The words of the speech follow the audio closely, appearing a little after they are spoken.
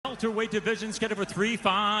welterweight division scheduled for 3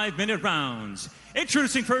 5-minute rounds.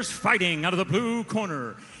 Introducing first, fighting out of the blue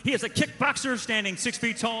corner. He is a kickboxer standing 6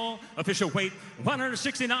 feet tall, official weight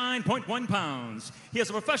 169.1 pounds. He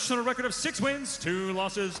has a professional record of 6 wins, 2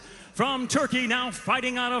 losses. From Turkey, now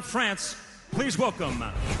fighting out of France, please welcome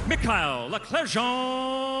Mikhail Leclerc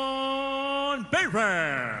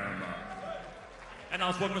Bayram. And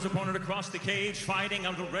now welcome his opponent across the cage, fighting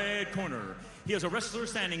out of the red corner. He is a wrestler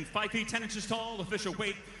standing 5 feet 10 inches tall, official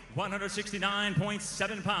weight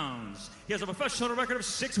 169.7 pounds. He has a professional record of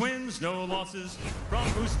 6 wins, no losses. From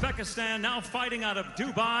Uzbekistan, now fighting out of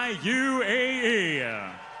Dubai,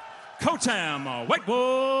 UAE. Kotam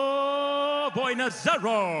Whiteboy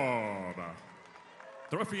Nazarov.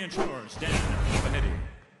 The referee in charge, Dan Benetti.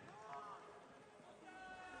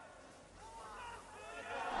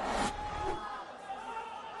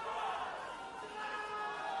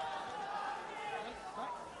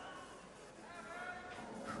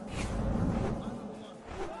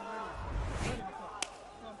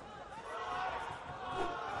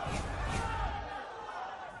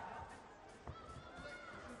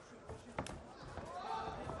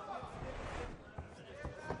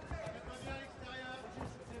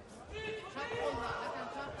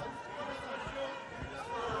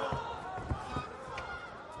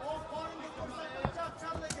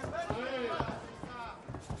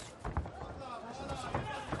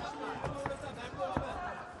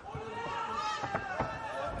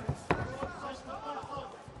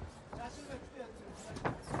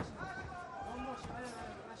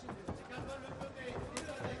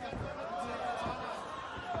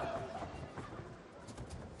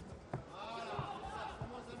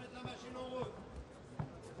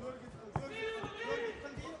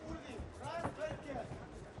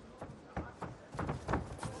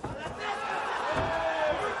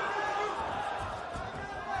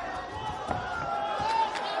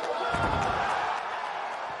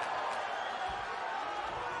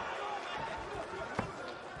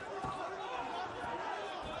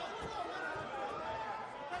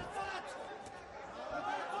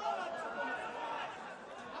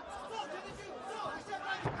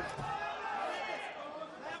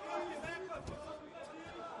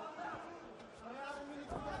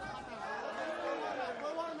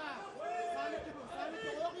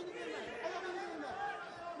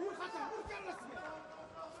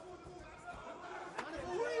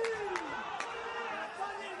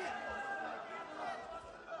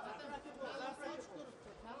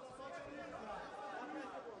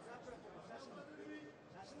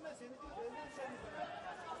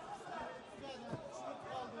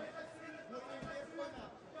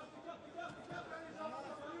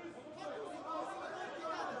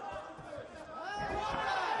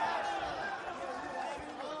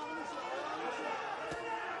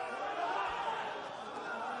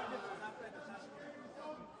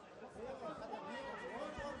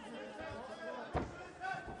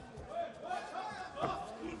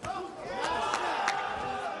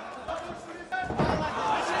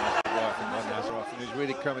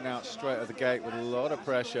 Really coming out straight at the gate with a lot of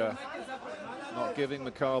pressure, not giving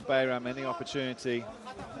Mikhail Bayram any opportunity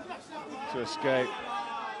to escape.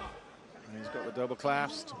 And he's got the double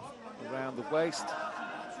clasp around the waist.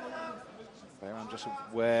 Bayram just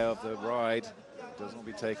aware of the ride, doesn't want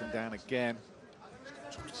to be taken down again.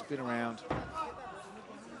 Spin around.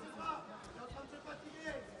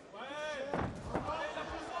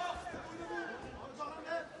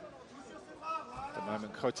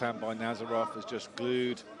 Kotam by Nazarov is just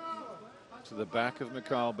glued to the back of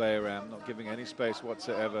Mikhail Bayram, not giving any space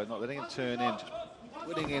whatsoever, not letting him turn in, just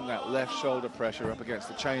putting in that left shoulder pressure up against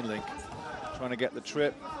the chain link, trying to get the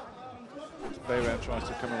trip. As Bayram tries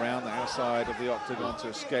to come around the outside of the octagon to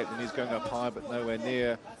escape, and he's going up high but nowhere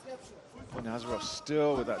near. Nazarov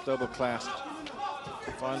still with that double clasp.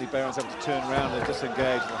 Finally, Bayram's able to turn around and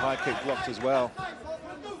disengage. The high kick blocked as well.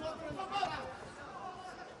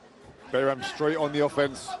 Bayram straight on the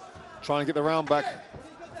offense, trying to get the round back.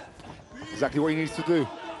 Exactly what he needs to do.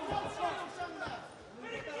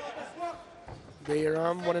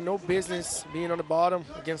 Bayram wanted no business being on the bottom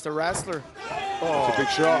against a wrestler. Oh, it's a big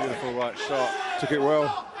shot. Beautiful right shot. Took it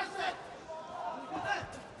well.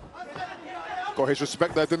 Got his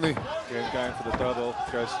respect there, didn't he? Again, going for the double.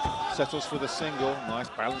 Goes, settles for the single. Nice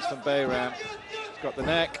balance from Bayram. He's got the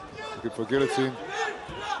neck. Good for guillotine.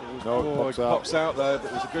 No, it pops out though, but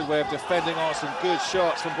it was a good way of defending. Oh, some good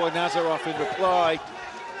shots from Boy Nazarov in reply.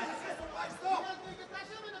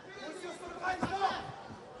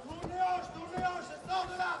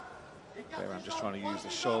 Bayram just trying to use the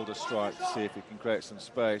shoulder strike to see if he can create some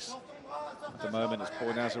space. At the moment, it's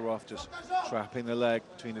Boy Nazarov just trapping the leg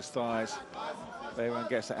between his thighs. Bayram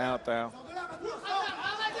gets it out now.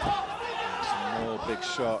 Some more big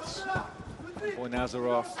shots. Boy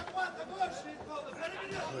Nazarov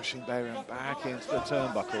pushing Bayram back into the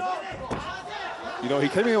turnbuckle. You know, he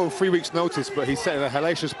came in on 3 weeks' notice, but he's setting a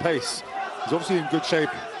hellacious pace. He's obviously in good shape.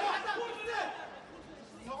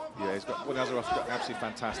 Yeah, Boy Nazarov's got absolutely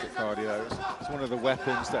fantastic cardio. It's one of the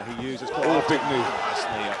weapons that he uses. Quite Oh, big knee. Nice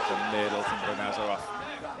knee up the middle from Boy Nazarov.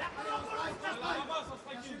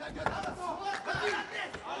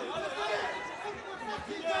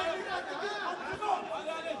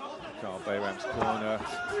 Carl Bayram's corner.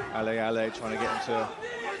 Ale trying to get him to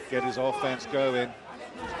get his offense going.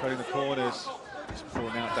 He's cutting the corners. He's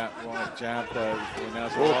pulling out that right jab though.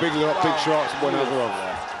 Oh, big look, big shots, Boy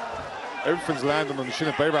Nazarov. Everything's landing on the shin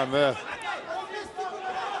of Bayram there.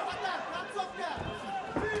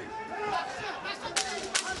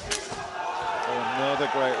 Oh, another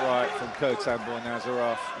great right from Kotan Boy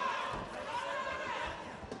Nazarov.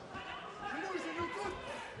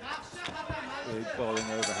 Big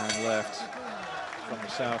bowling overhand left from the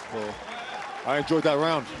southpaw. I enjoyed that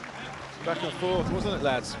round. Back and forth, wasn't it,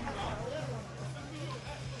 lads?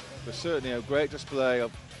 But certainly a great display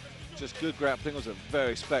of just good grappling. It was a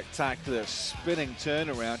very spectacular spinning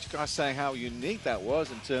turnaround. You guys saying how unique that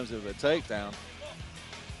was in terms of a takedown.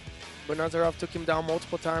 But Nazarov took him down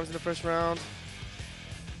multiple times in the first round.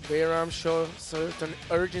 Bayram showed certain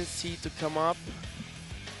urgency to come up,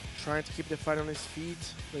 trying to keep the fight on his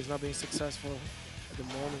feet, but he's not being successful at the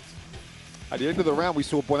moment. At the end of the round, we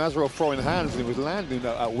saw Boy Nazarov throwing hands and he was landing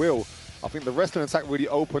at will. I think the wrestling attack really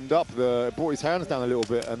opened up, brought his hands down a little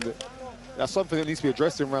bit, and that's something that needs to be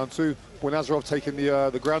addressed in round 2. Boy Nazarov taking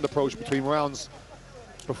the ground approach between rounds,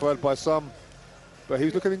 preferred by some, but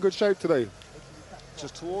he's looking in good shape today.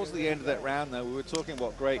 Just towards the end of that round, though, we were talking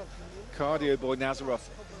what great cardio Boy Nazarov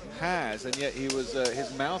has, and yet he was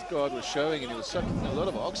his mouth guard was showing, and he was sucking a lot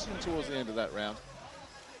of oxygen towards the end of that round.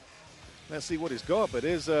 Let's see what he's got, but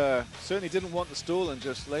certainly didn't want the stall and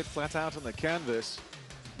just laid flat out on the canvas.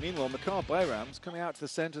 Meanwhile, Mikhail Bayram's coming out to the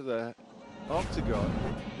center of the octagon.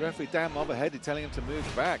 Referee Dan Mobberheady telling him to move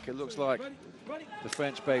back. It looks like the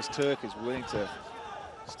French-based Turk is willing to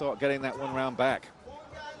start getting that one round back.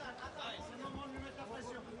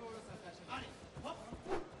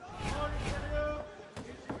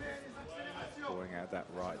 Pouring out that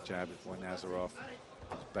right jab of Boy Nazarov.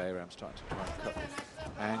 Bayram's trying to try and cut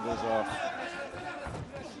the angles off.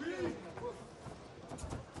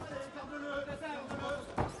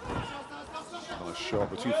 Nice shot,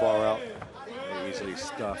 but too far out. Easily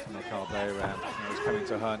stuffed Mikhail Bayram. Now he's coming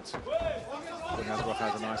to hunt. Boy Nazarov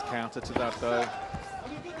has a nice counter to that though.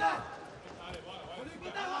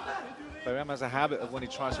 Bayram has a habit of when he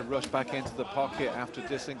tries to rush back into the pocket after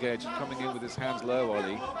disengage, coming in with his hands low,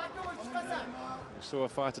 Ollie. We saw a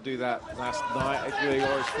fighter do that last night at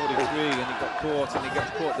Oris 43 and he got caught, and he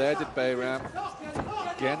got caught there, did Bayram.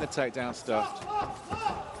 Again, the takedown stuffed.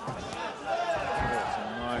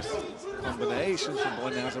 Some nice combinations from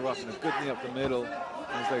Boy Nazarov and a good knee up the middle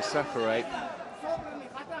as they separate.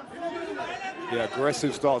 Yeah,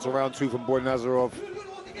 aggressive starts around 2 from Boy Nazarov.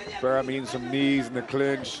 Bayram eating some knees in the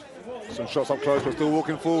clinch. Some shots up close, but still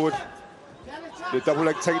walking forward. The double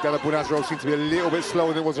leg takedown of Boy Nazarov seemed to be a little bit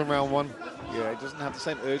slower than it was in round 1. Yeah, he doesn't have the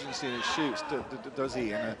same urgency in his shoots, does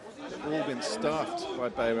he? And they've all been stuffed by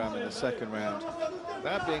Bayram in the second round.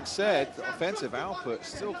 That being said, the offensive output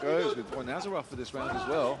still goes with Boy Nazarov for this round as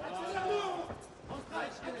well.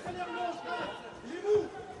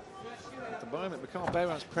 At the moment, Mikhail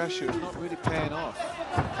Bayram's pressure is not really paying off.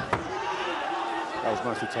 That was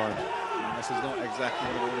nicely timed. And this is not exactly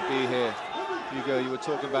what I want to be here. Hugo, you were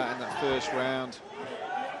talking about in that first round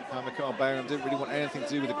how Mikhail Bayram didn't really want anything to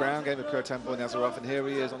do with the ground game of Kotan Boy Nazarov, and here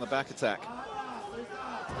he is on the back attack.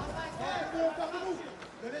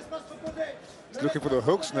 He's looking for the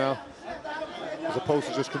hooks now, as opposed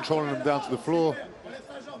to just controlling them down to the floor.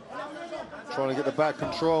 Trying to get the back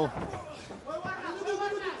control.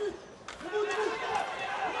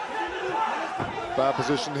 Bad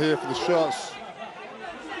position here for the shots.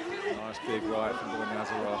 Nice big right from Boy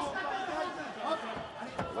Nazarov.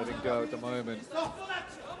 Letting go at the moment.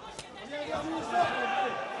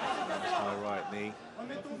 High right knee.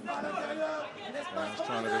 He's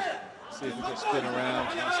trying to just see if he can spin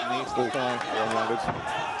around. Nice knee to the thigh.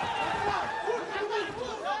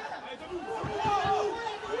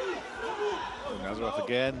 Nazarov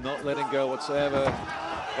again, not letting go whatsoever.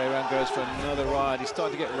 Bayram goes for another ride. He's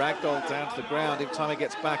starting to get ragdolled down to the ground every time he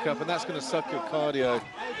gets back up, and that's going to suck your cardio.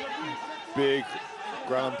 Big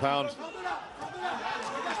ground and pound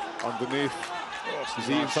underneath. He's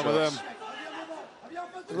eating some of them.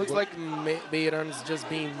 It looks like Bayram's just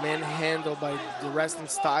being manhandled by the wrestling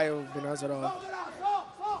style of Benazarov.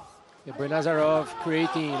 Yeah, Benazarov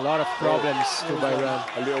creating a lot of problems to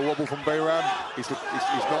Bayram. A little wobble from Bayram. He's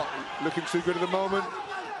not looking too good at the moment.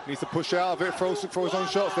 Needs to push out a bit, throw his own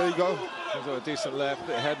shots. There you go. He's got a decent left,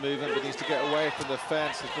 bit of head movement, but needs to get away from the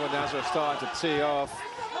fence. As Nazarov starting to tee off.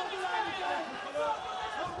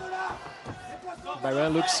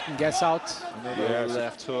 Bayram looks gas out. Another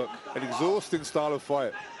left hook. An exhausting style of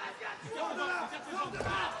fight.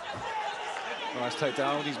 Nice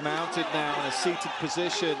takedown. He's mounted now in a seated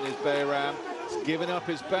position. Is Bayram. He's giving up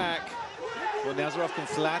his back. Well, Nazarov can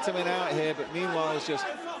flatten him out here, but meanwhile he's just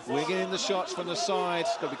winging in the shots from the side.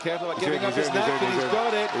 Got to be careful about giving up his neck, and he's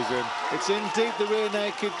got it. He's in. It's in deep, the rear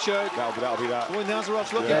naked choke. That'll be that. Boy,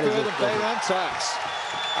 Nazarov's looking further than Bayram tax.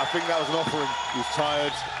 I think that was an offering. He was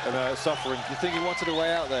tired and suffering. You think he wanted a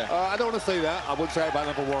way out there? I don't want to say that. I wouldn't say it about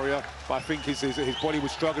another warrior, but I think his body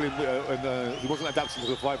was struggling and he wasn't adapting to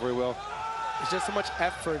the fight very well. It's just so much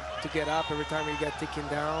effort to get up every time you get taken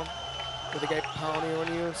down with the guy pounding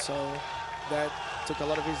on you, so that took a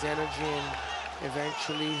lot of his energy, and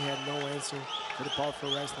eventually he had no answer for the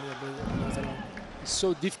powerful wrestling of Benazarov. It's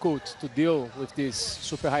so difficult to deal with these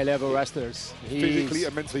super high-level wrestlers. Physically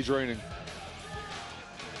and mentally draining.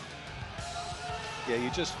 Yeah,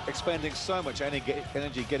 you're just expending so much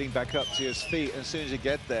energy getting back up to his feet, and as soon as you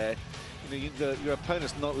get there, your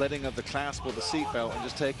opponent's not letting up the clasp or the seatbelt and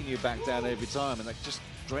just taking you back down every time, and that just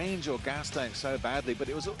drains your gas tank so badly. But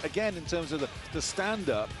it was, again, in terms of the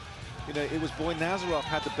stand-up, it was Boy Nazarov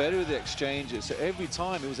had the better of the exchanges. So every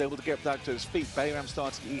time he was able to get back to his feet, Bayram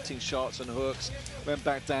started eating shots and hooks, went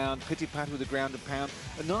back down, pity-patty with the ground and pound.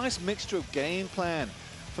 A nice mixture of game plan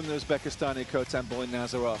from the Uzbekistani Khotan Boy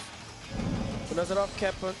Nazarov. Nazarov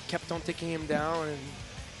kept on taking him down, and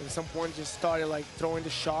at some point just started like throwing the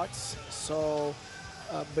shots. So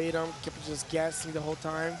Bayram kept just gassing the whole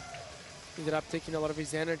time. Ended up taking a lot of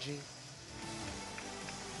his energy.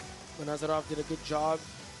 But Nazarov did a good job.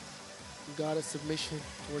 Got a submission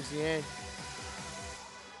towards the end.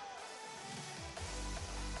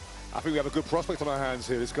 I think we have a good prospect on our hands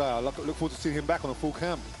here. This guy, I look forward to seeing him back on a full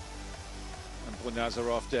camp. And Boy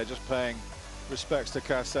Nazarov there just paying respects to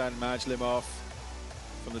Kasan Majlimov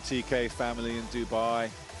from the TK family in Dubai.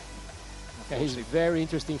 Yeah, he's a very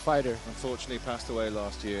interesting fighter. Unfortunately passed away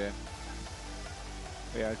last year.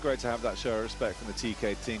 Yeah, it's great to have that show of respect from the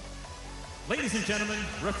TK team. Ladies and gentlemen,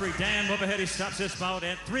 referee Dan Mobahedi stops this bout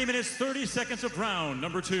at 3 minutes 30 seconds of round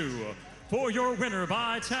number 2. For your winner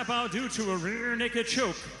by tap out due to a rear naked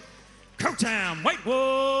choke, Khotan Whitewood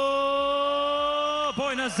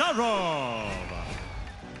Boy Nazarov.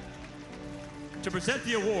 To present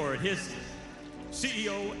the award, his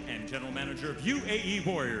CEO and General Manager of UAE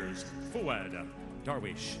Warriors, Fouad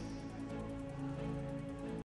Darwish.